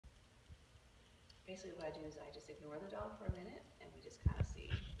basically what I do is I just ignore the dog for a minute and we just kind of see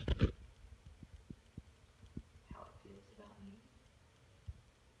how it feels about me.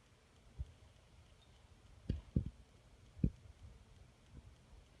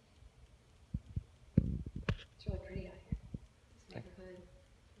 It's really pretty out here. This neighborhood.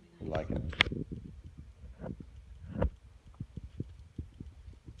 You like it?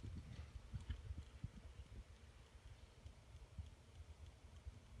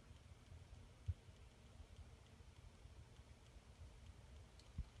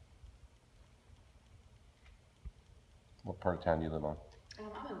 What part of town do you live on? I'm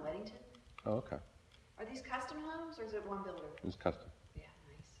in Weddington. Oh, okay. Are these custom homes or is it one builder? It's custom. Yeah,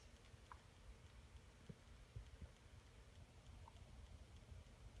 nice.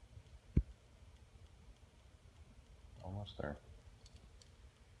 Almost there.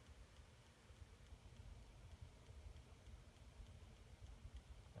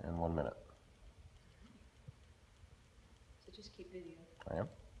 And 1 minute. So just keep video. I am.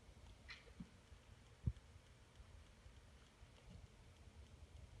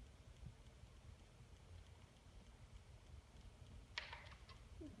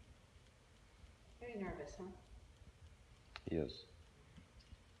 Very nervous, huh? He is.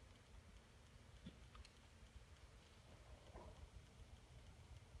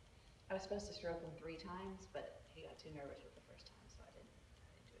 I was supposed to stroke him 3 times, but he got too nervous with the first time, so I didn't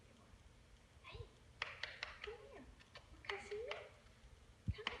do it anymore. Hey, come here. Come see me.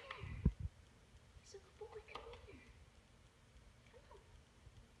 Come here. He's a good boy. Come here. Come on.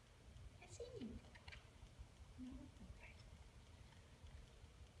 Let's see you. No.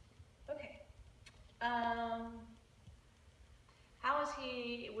 Okay. How is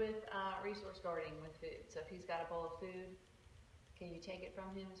he with resource guarding with food? So if he's got a bowl of food, can you take it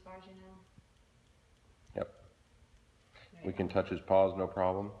from him as far as you know? Yep. Right. We can touch his paws, no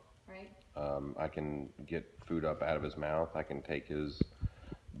problem. Right. I can get food up out of his mouth. I can take his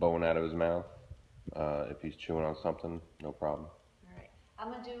bone out of his mouth. If he's chewing on something, no problem. All right.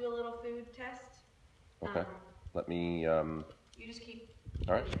 I'm going to do a little food test. Okay. Let me... You just keep...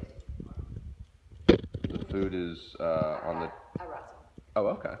 All right. The food is on the... I brought some. Oh,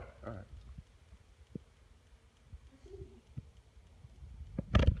 okay. All right.